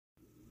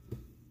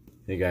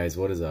Hey guys,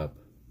 what is up?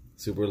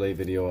 Super late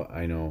video,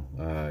 I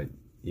know,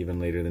 even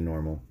later than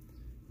normal.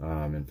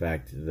 In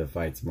fact, the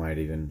fights might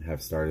even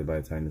have started by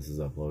the time this is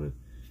uploaded.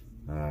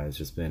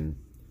 It's been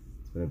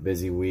a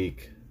busy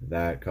week.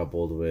 That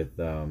coupled with,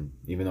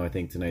 even though I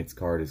think tonight's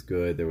card is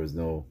good,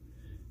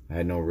 I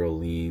had no real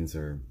leans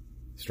or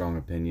strong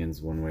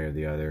opinions one way or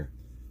the other.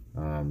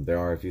 There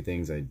are a few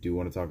things I do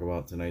want to talk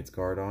about tonight's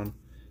card on,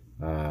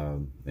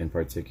 in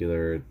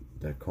particular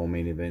the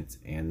co-main event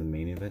and the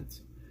main event.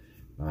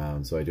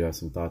 So I do have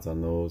some thoughts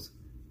on those,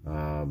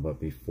 but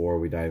before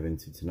we dive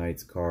into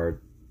tonight's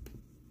card,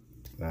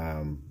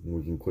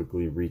 we can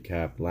quickly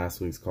recap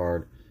last week's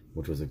card,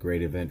 which was a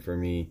great event for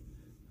me.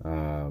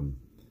 I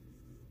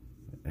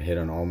hit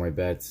on all my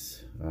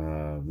bets,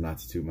 not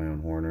to toot my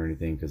own horn or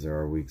anything, because there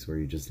are weeks where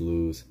you just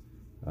lose.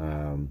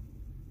 I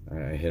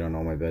hit on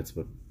all my bets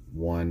but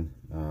one,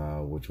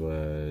 which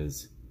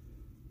was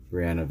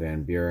Brianna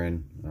Van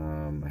Buren.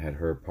 I had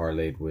her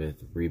parlayed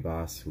with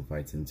Rebos, who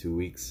fights in 2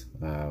 weeks,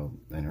 and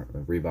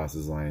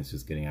Rebos's line is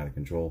just getting out of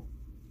control.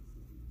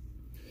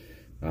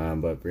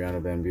 But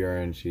Brianna Van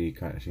Buren, she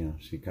kind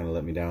of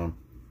let me down.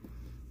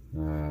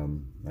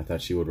 I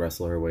thought she would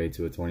wrestle her way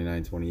to a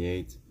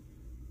 29-28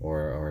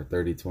 or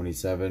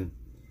 30-27.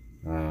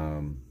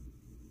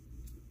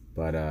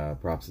 But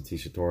props to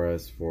Tisha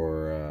Torres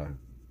for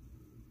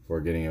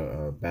getting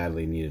a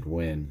badly needed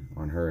win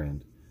on her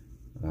end.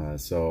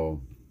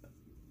 So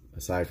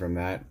aside from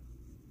that,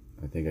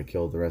 I think I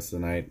killed the rest of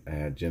the night. I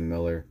had Jim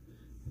Miller.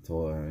 I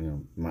told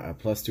her, my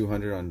plus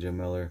 200 on Jim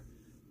Miller.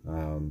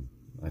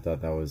 I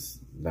thought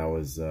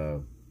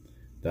that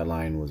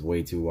line was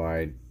way too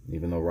wide.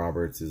 Even though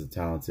Roberts is a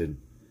talented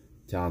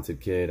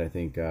kid, I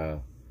think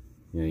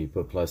you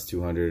put plus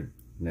 200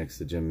 next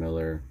to Jim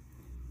Miller,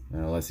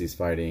 unless he's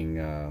fighting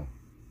a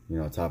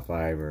top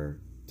 5 or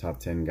top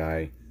 10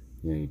 guy,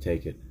 you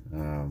take it.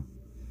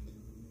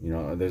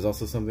 There's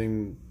also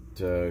something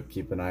to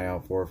keep an eye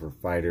out for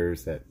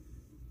fighters that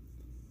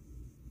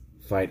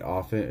fight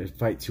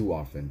too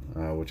often,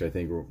 which I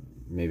think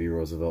maybe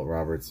Roosevelt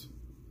Roberts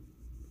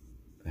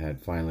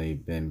had finally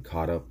been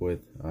caught up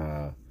with.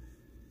 I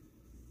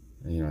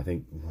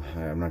think,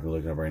 I'm not gonna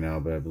look it up right now,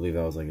 but I believe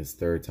that was like his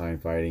 3rd time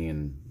fighting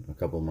in a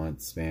couple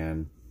months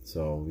span.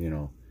 So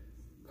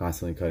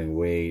constantly cutting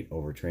weight,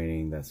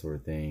 overtraining, that sort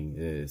of thing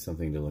is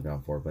something to look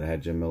out for. But I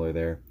had Jim Miller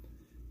there.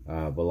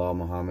 Bilal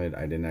Muhammad,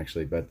 I didn't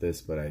actually bet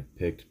this, but I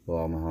picked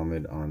Bilal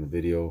Muhammad on the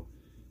video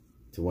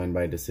to win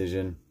by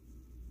decision.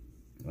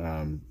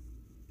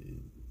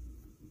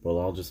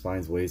 Bilal just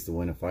finds ways to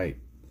win a fight.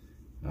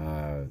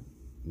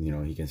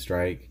 He can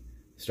strike.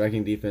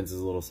 Striking defense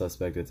is a little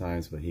suspect at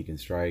times, but he can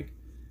strike.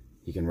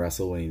 He can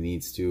wrestle when he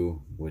needs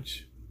to,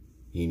 which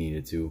he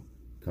needed to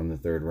come the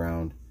 3rd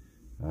round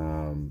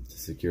to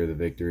secure the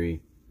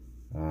victory.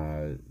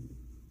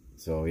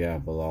 So yeah,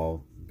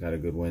 Bilal got a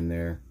good win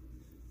there.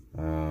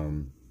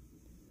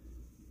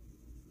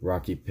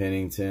 Rocky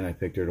Pennington, I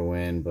picked her to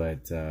win,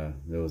 but it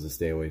was a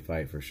stay away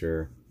fight for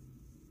sure.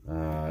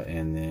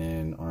 And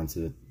then on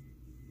to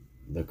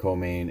the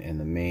co-main and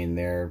the main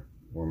there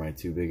were my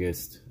 2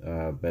 biggest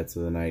bets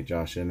of the night.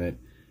 Josh Emmett,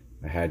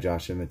 I had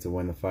Josh Emmett to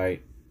win the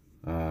fight.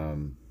 I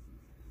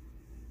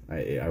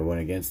went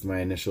against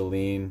my initial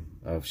lean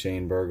of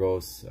Shane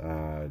Burgos.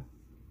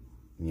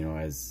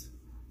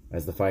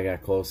 As the fight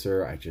got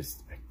closer, I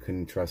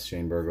couldn't trust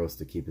Shane Burgos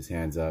to keep his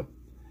hands up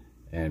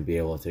and be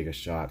able to take a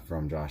shot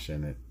from Josh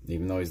Emmett.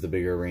 Even though he's the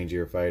bigger,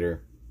 rangier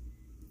fighter,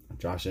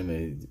 Josh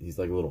Emmett, he's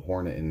like a little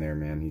hornet in there,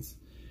 man. He's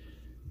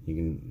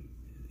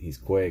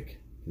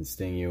quick, can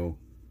sting you,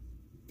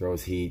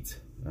 throws heat,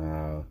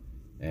 and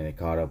it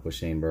caught up with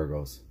Shane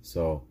Burgos.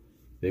 So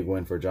big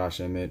win for Josh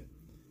Emmett.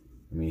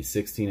 I mean, he's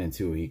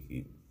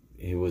 16-2.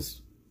 He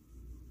was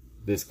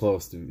this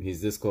close to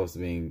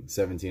being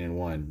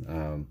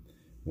 17-1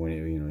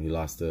 when he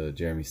lost to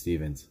Jeremy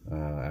Stephens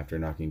after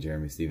knocking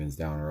Jeremy Stephens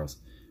down, or else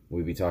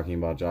we'd be talking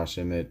about Josh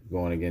Emmett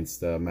going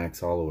against Max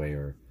Holloway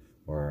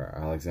or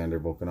Alexander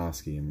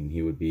Volkanovski. I mean,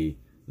 he would be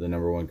the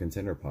 #1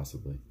 contender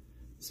possibly.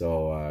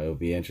 So it'll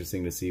be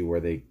interesting to see where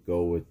they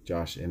go with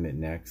Josh Emmett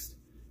next,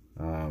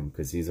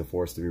 because he's a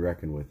force to be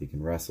reckoned with. He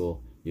can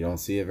wrestle. You don't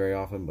see it very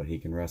often, but he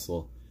can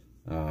wrestle.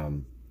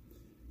 Of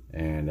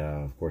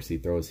course, he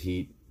throws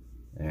heat,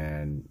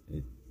 and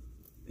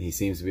he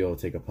seems to be able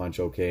to take a punch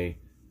okay.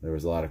 There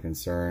was a lot of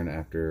concern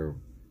after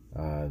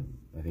I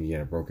think he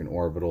had a broken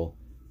orbital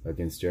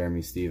against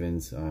Jeremy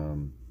Stephens,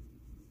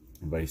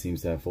 but he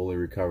seems to have fully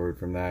recovered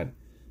from that.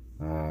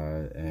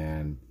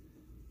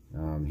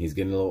 He's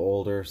getting a little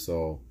older,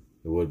 so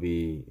it would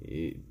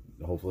be,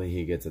 hopefully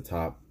he gets a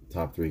top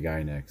 3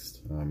 guy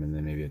next, and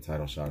then maybe a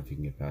title shot if he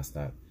can get past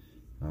that.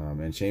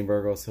 And Shane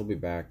Burgos, he'll be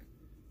back.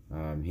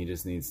 He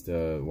just needs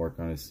to work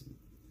on his,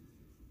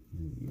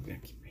 you gotta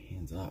keep your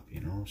hands up,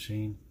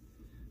 Shane.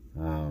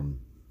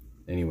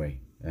 Anyway,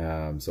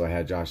 so I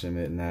had Josh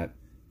Emmett in that,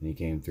 and he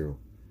came through.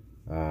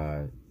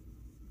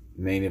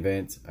 Main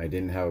event, I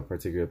didn't have a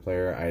particular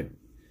player.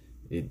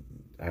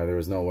 There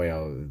was no way I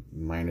was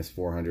minus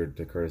 400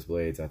 to Curtis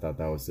Blades. I thought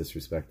that was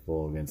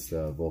disrespectful against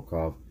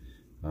Volkov.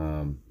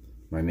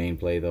 My main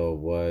play though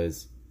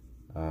was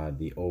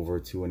the over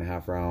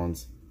 2.5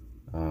 rounds.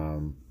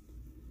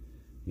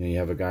 You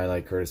have a guy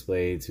like Curtis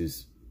Blades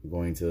who's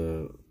going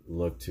to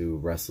look to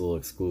wrestle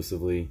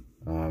exclusively,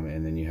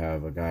 and then you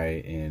have a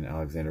guy in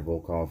Alexander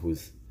Volkov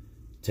whose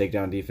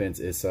takedown defense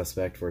is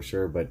suspect for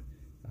sure, but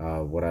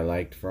what I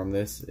liked from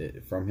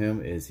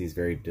him is he's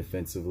very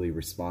defensively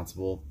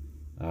responsible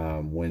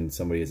when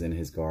somebody is in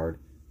his guard.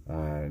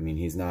 I mean,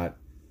 he's not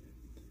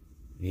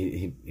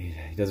he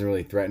doesn't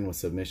really threaten with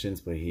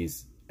submissions, but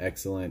he's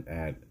excellent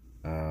at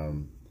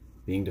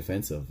being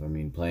defensive. I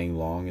mean, playing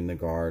long in the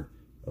guard,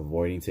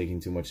 avoiding taking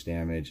too much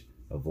damage,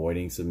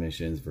 avoiding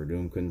submissions.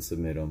 Verdum couldn't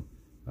submit him.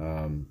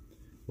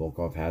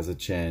 Volkov has a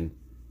chin,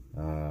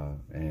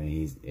 and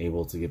he's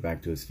able to get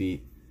back to his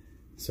feet.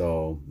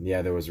 So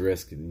yeah, there was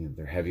risk.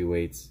 They're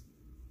heavyweights.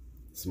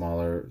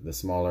 The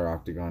smaller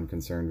octagon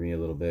concerned me a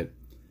little bit,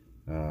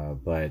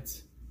 but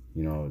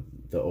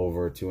the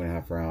over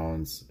 2.5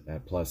 rounds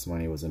at plus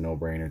money was a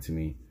no-brainer to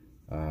me.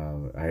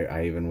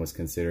 I even was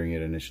considering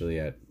it initially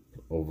at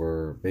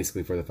over,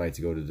 basically for the fight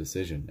to go to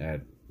decision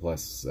at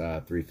plus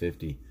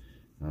 350.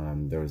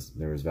 There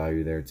was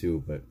value there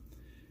too, but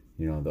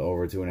the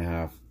over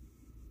 2.5,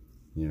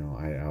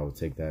 I will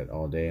take that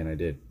all day, and I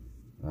did.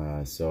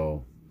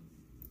 So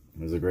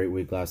it was a great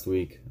week last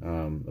week.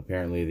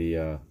 Apparently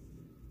if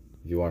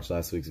you watched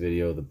last week's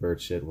video, the bird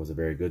shit was a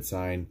very good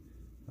sign.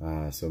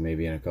 So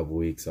maybe in a couple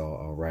weeks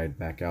I'll ride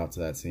back out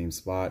to that same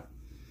spot.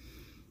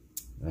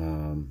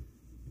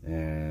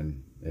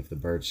 And if the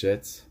bird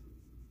shits,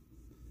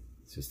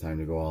 it's just time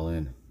to go all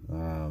in.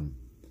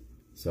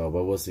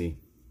 But we'll see.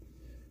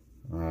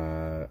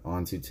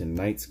 On to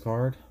tonight's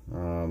card.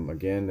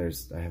 Again,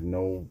 I have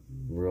no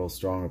real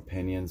strong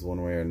opinions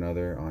one way or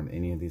another on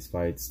any of these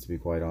fights, to be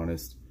quite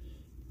honest.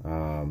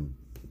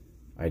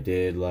 I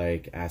did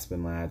like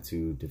Aspen Ladd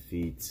to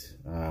defeat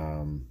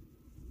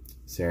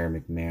Sarah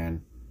McMahon.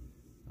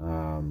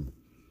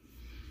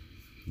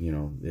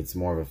 It's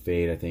more of a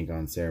fade, I think,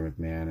 on Sarah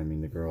McMahon. I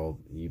mean, the girl,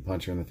 you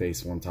punch her in the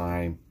face one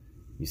time,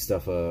 you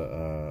stuff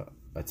a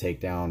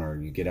takedown,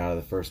 or you get out of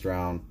the first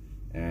round,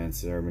 and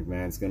Sarah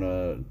McMahon's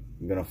gonna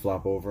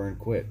flop over and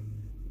quit.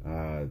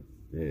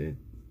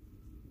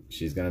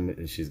 She's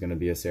gonna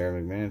be a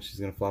Sarah McMahon. She's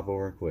gonna flop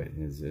over and quit.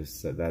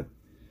 It's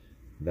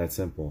that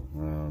simple.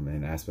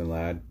 And Aspen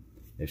Ladd,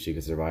 if she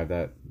could survive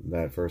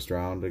that first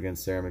round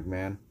against Sarah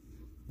McMahon,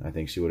 I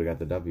think she would have got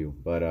the W.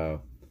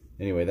 But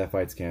anyway, that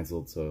fight's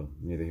canceled, so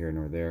neither here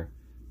nor there.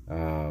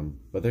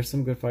 But there's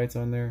some good fights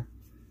on there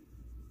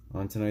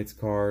on tonight's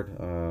card.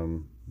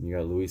 You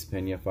got Luis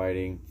Pena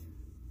fighting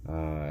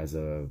as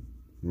a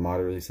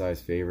moderately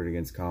sized favorite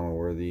against Kama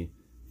Worthy.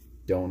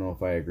 Don't know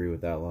if I agree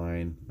with that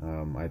line.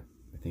 I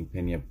think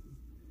Pena,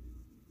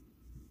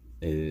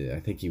 I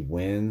think he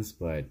wins,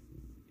 but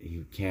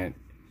he can't.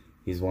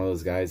 He's one of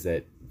those guys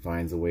that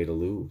finds a way to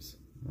lose.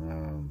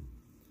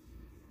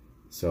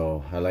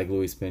 So I like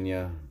Luis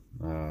Pena.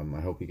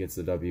 I hope he gets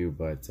the W,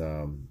 but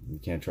you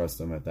can't trust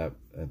him at that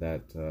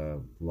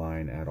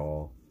line at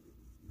all.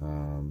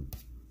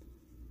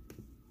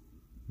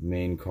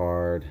 Main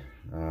card,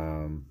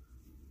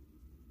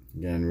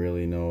 again,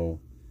 really no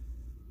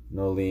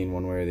lean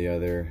one way or the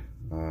other.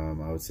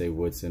 I would say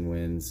Woodson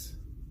wins.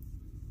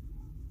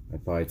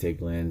 I'd probably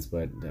take Lins,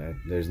 but I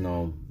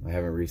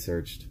haven't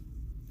researched.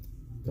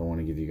 Don't want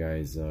to give you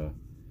guys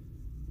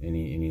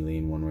any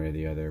lean one way or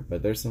the other.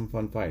 But there's some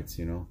fun fights,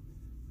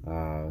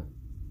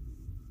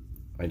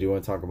 I do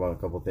want to talk about a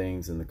couple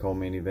things in the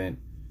co-main event.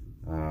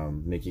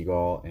 Mickey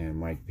Gall and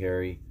Mike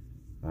Perry.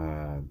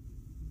 I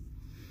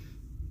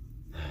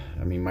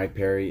mean, Mike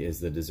Perry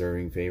is the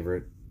deserving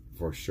favorite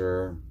for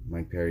sure.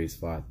 Mike Perry's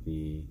fought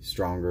the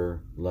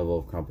stronger level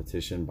of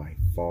competition by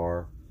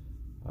far.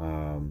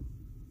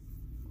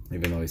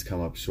 Even though he's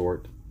come up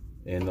short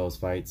in those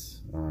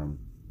fights.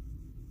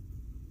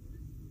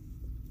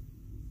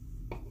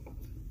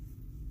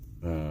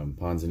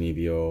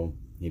 Ponzinibbio,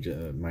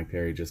 Mike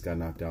Perry just got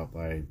knocked out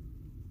by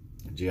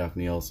Geoff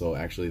Neal, so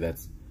actually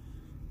that's,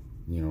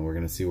 we're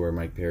going to see where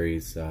Mike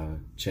Perry's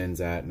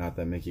chin's at. Not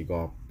that Mickey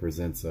Gall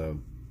presents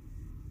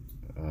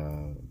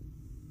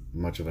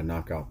much of a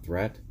knockout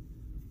threat.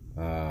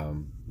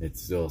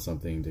 It's still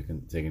something to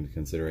take into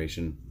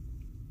consideration.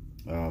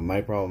 My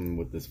problem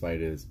with this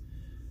fight is,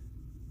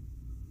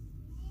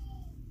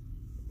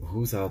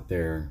 who's out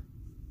there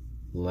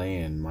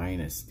laying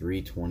minus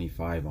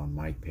 325 on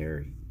Mike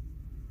Perry?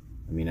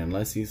 I mean,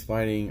 unless he's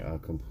fighting a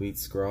complete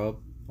scrub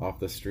off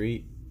the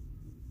street,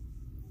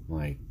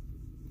 like,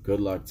 good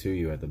luck to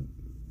you at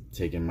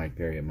taking Mike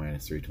Perry at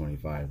minus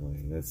 325.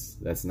 Like,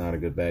 that's not a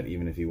good bet,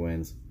 even if he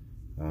wins.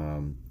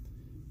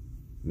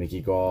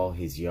 Mickey Gall,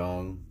 he's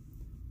young,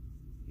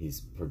 he's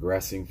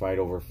progressing fight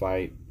over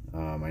fight.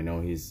 I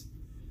know you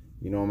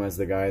know him as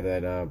the guy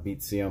that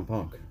beat CM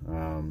Punk.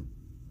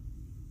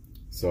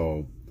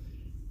 So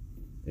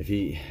if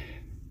he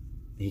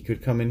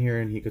could come in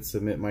here and he could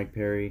submit Mike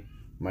Perry.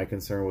 My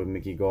concern with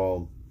Mickey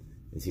Gall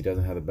is he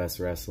doesn't have the best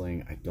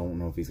wrestling. I don't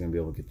know if he's going to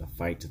be able to get the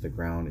fight to the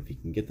ground. If he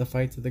can get the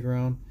fight to the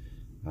ground,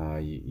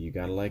 you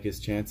got to like his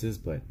chances,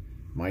 but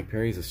Mike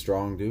Perry's a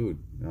strong dude.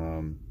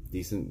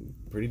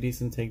 Pretty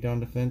decent takedown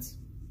defense.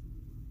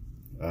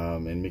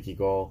 And Mickey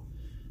Gall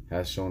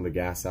has shown to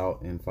gas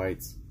out in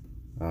fights.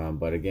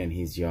 But again,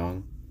 he's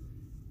young.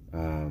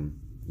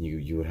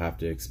 You would have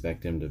to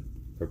expect him to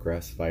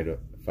progress, fight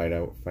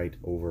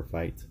over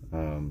fight.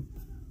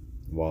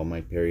 While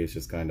Mike Perry is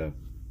just kind of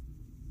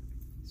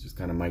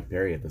Mike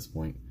Perry at this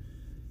point.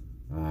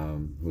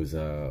 Who's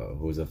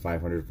a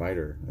 500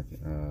 fighter.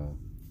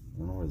 I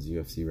don't know what his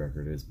UFC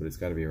record is, but it's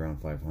got to be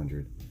around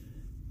 500.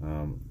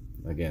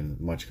 Again,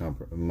 much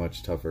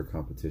tougher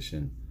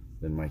competition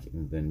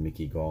than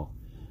Mickey Gall.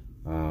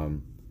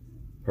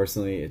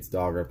 Personally, it's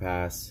dog or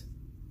pass.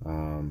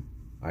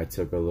 I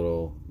took a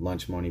little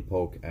lunch money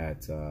poke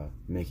at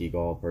Mickey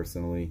Gall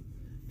personally,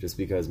 just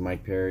because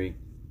Mike Perry,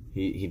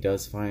 he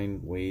does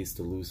find ways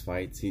to lose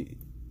fights.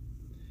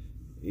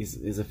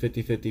 He's a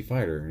 50-50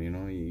 fighter. You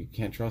know, you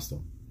can't trust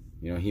him.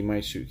 You know, he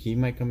might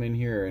come in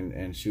here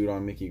and shoot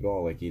on Mickey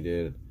Gall like he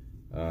did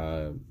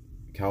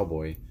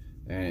Cowboy,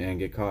 and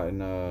get caught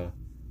in a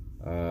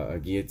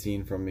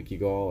guillotine from Mickey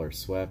Gall, or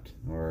swept,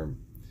 or,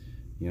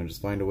 you know,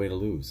 just find a way to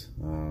lose.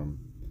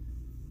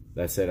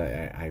 That said,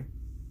 I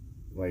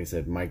like I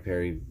said, Mike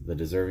Perry, the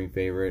deserving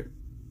favorite.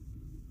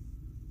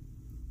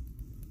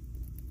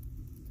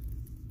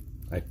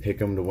 I pick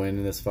him to win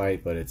in this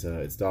fight, but it's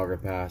dog or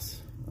pass.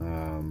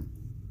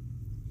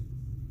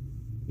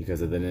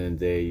 Because at the end of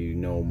the day, you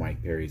know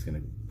Mike Perry's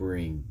going to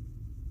bring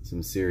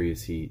some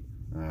serious heat.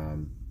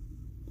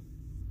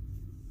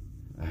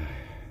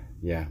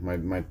 Yeah,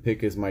 my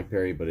pick is Mike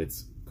Perry, but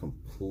it's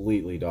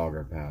completely dog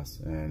or pass.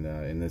 And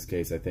in this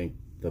case, I think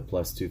the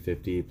plus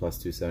 250, plus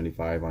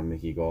 275 on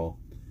Mickey Gall,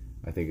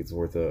 I think it's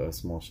worth a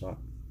small shot.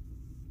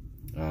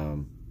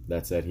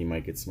 That said, he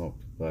might get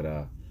smoked. But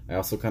I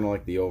also kind of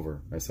like the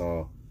over. I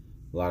saw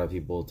a lot of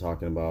people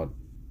talking about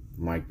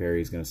Mike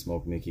Perry's going to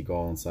smoke Mickey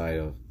Gall inside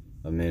of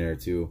a minute or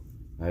two.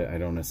 I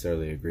don't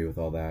necessarily agree with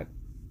all that.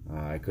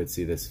 I could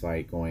see this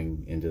fight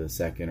going into the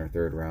second or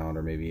third round,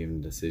 or maybe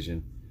even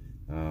decision.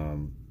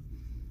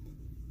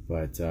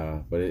 But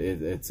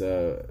it's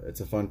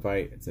a fun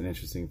fight. It's an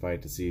interesting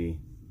fight to see.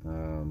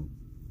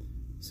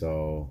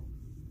 So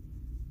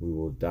we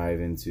will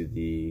dive into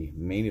the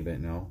main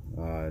event now.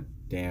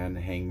 Dan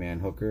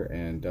Hangman Hooker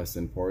and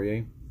Dustin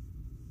Poirier.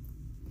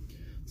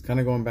 It's kind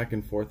of going back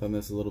and forth on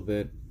this a little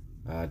bit.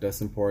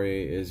 Dustin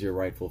Poirier is your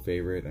rightful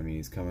favorite. I mean,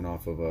 he's coming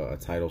off of a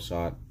title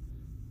shot.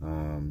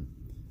 You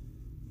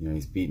know,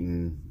 he's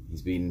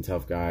beaten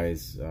tough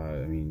guys.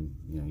 I mean,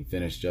 you know, he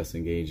finished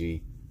Justin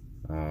Gaethje.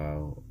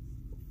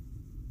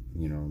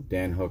 You know,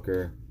 Dan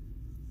Hooker.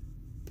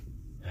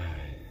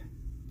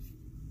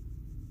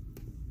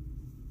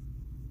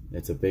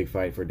 It's a big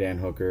fight for Dan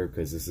Hooker,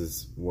 because this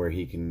is where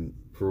he can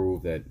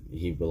prove that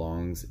he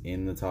belongs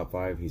in the top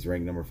 5. He's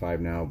ranked number 5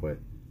 now, but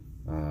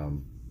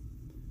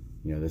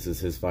you know, this is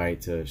his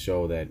fight to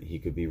show that he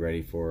could be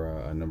ready for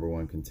a number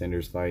 1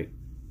 contenders fight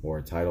or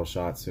a title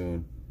shot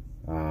soon.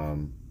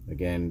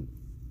 Again,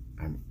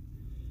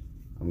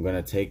 I'm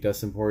gonna take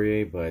Dustin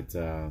Poirier, but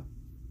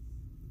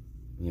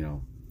you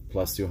know,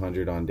 plus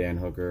 200 on Dan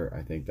Hooker,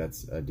 I think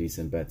that's a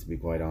decent bet, to be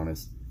quite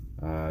honest.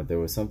 There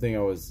was something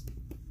I wanted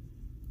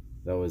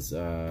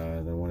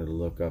to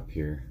look up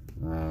here.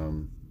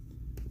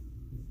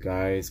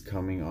 Guys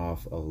coming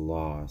off a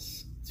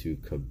loss to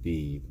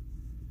Khabib.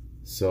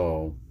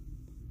 So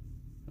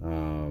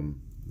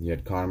you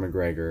had Conor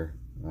McGregor.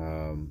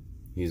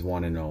 He's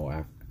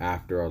 1-0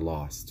 after a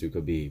loss to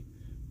Khabib.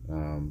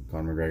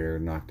 Conor McGregor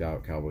knocked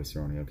out Cowboy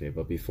Cerrone. Okay,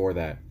 but before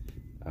that,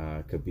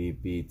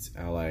 Khabib beats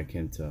Al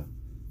Iaquinta,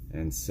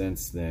 and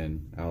since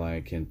then, Al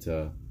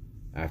Iaquinta,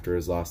 after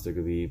his loss to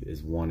Khabib,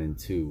 is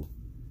 1-2.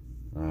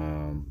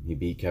 He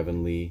beat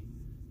Kevin Lee,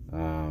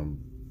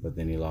 but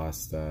then he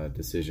lost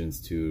decisions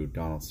to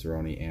Donald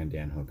Cerrone and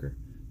Dan Hooker.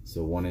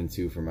 So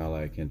 1-2 from Al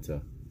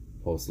Iaquinta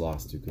post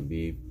loss to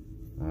Khabib.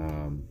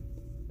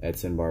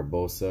 Edson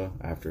Barbosa,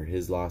 after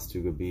his loss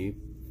to Khabib,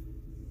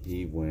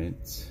 he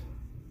went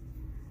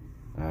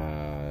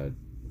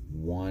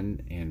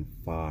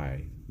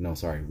 1-5. No,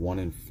 sorry,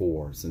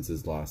 1-4 since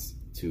his loss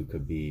to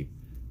Khabib.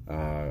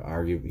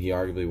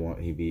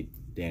 He beat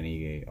Dan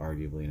Ige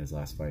arguably in his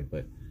last fight,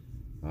 but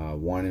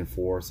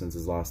 1-4 since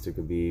his loss to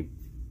Khabib.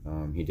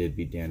 He did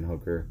beat Dan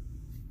Hooker,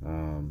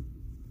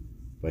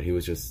 but he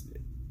was just,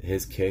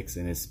 his kicks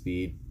and his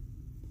speed,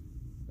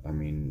 I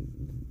mean,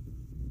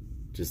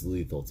 just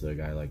lethal to a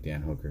guy like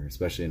Dan Hooker,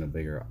 especially in a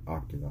bigger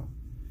octagon.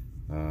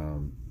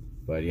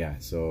 But yeah,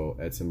 so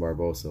Edson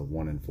Barbosa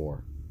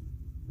 1-4.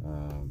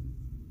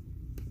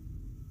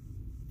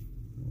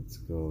 Let's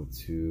go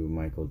to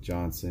Michael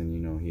Johnson. You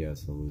know, he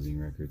has a losing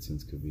record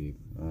since Khabib.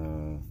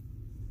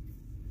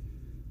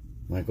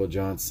 Michael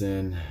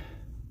Johnson,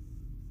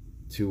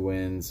 2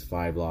 wins,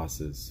 5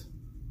 losses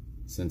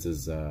since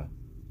his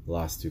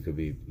loss to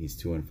Khabib.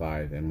 He's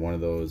 2-5, and one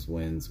of those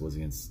wins was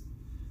against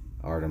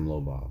Artem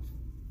Lobov,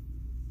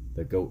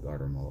 the GOAT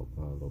Artem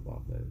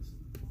Lobov, that is.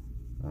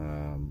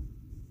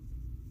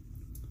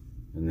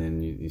 And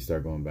then you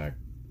start going back,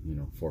 you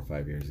know, 4 or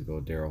 5 years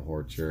ago. Daryl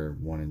Horcher,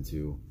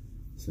 1-2.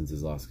 since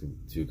his loss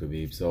to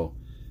Khabib. So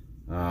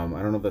I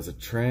don't know if that's a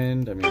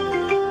trend. I mean,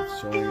 it's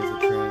showing as a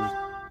trend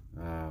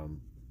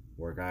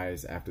where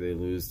guys, after they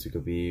lose to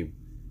Khabib,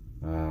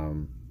 I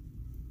don't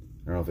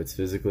know if it's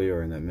physically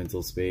or in that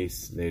mental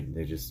space, they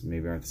just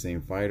maybe aren't the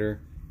same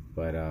fighter.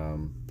 But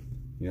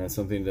you know, it's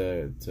something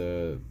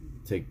to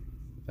take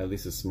at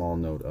least a small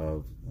note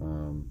of.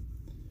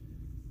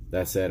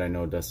 That said, I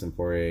know Dustin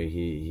Poirier,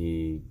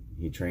 he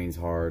trains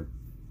hard.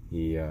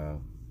 I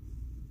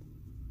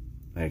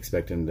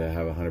expect him to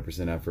have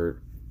 100%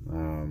 effort.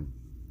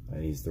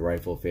 He's the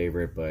rightful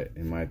favorite, but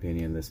in my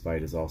opinion, this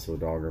fight is also a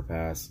dog or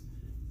pass.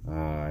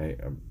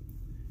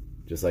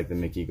 Just like the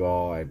Mickey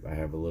Gall, I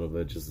have a little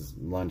bit just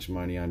lunch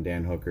money on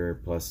Dan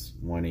Hooker plus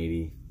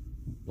 180,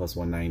 plus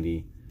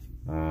 190.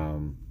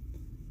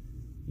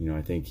 You know,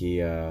 I think he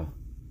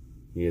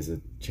has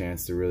a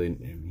chance to really.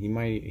 He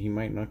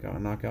might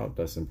knock out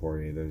Dustin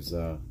Poirier. There's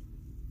a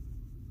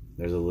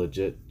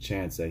legit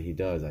chance that he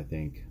does. I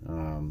think,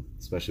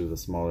 especially with a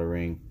smaller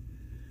ring.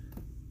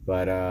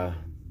 But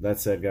that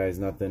said, guys,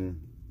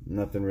 nothing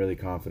really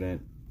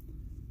confident.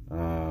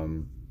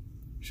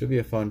 Should be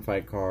a fun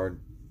fight card.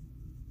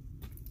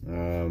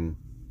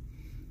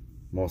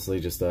 Mostly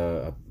just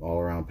a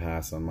all-around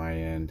pass on my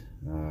end.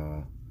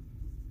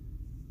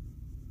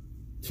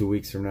 2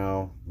 weeks from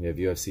now, we have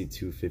UFC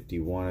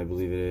 251, I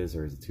believe it is,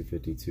 or is it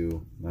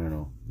 252? I don't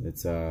know.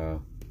 It's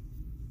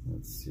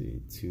let's see,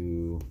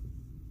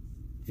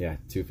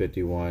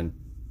 251.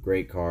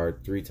 Great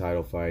card, 3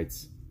 title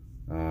fights.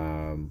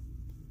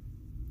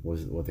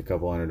 With a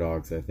couple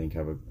underdogs, I think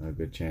have a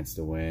good chance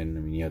to win.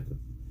 I mean, you had the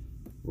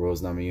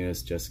Rose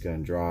Namajunas, Jessica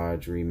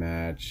Andrade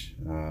rematch.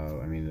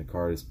 I mean, the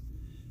card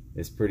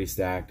is pretty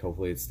stacked.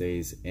 Hopefully, it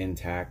stays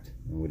intact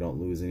and we don't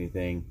lose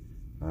anything.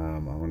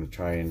 I'm going to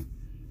try and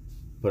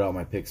put out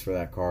my picks for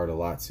that card a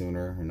lot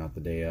sooner and not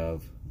the day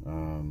of.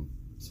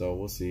 So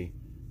we'll see.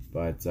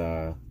 But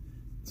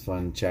it's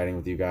fun chatting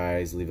with you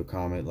guys. Leave a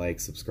comment, like,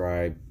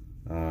 subscribe.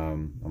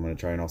 I'm going to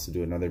try and also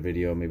do another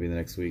video maybe the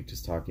next week,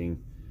 just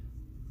talking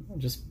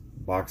just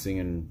boxing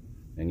and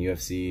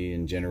UFC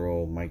in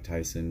general, Mike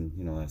Tyson,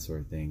 you know, that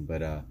sort of thing.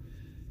 But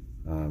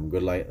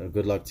good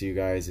luck to you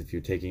guys if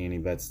you're taking any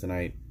bets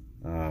tonight.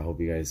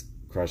 Hope you guys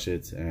crush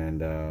it,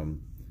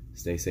 and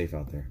stay safe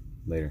out there.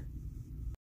 Later.